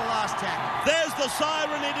takes the last tackle. There's the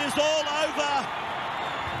siren, it is all over.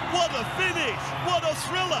 What a finish, what a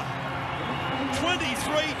thriller.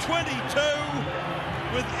 23-22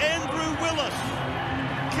 with Andrew Willis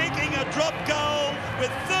kicking a drop goal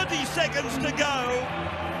with 30 seconds to go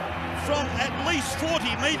from at least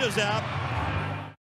 40 metres out.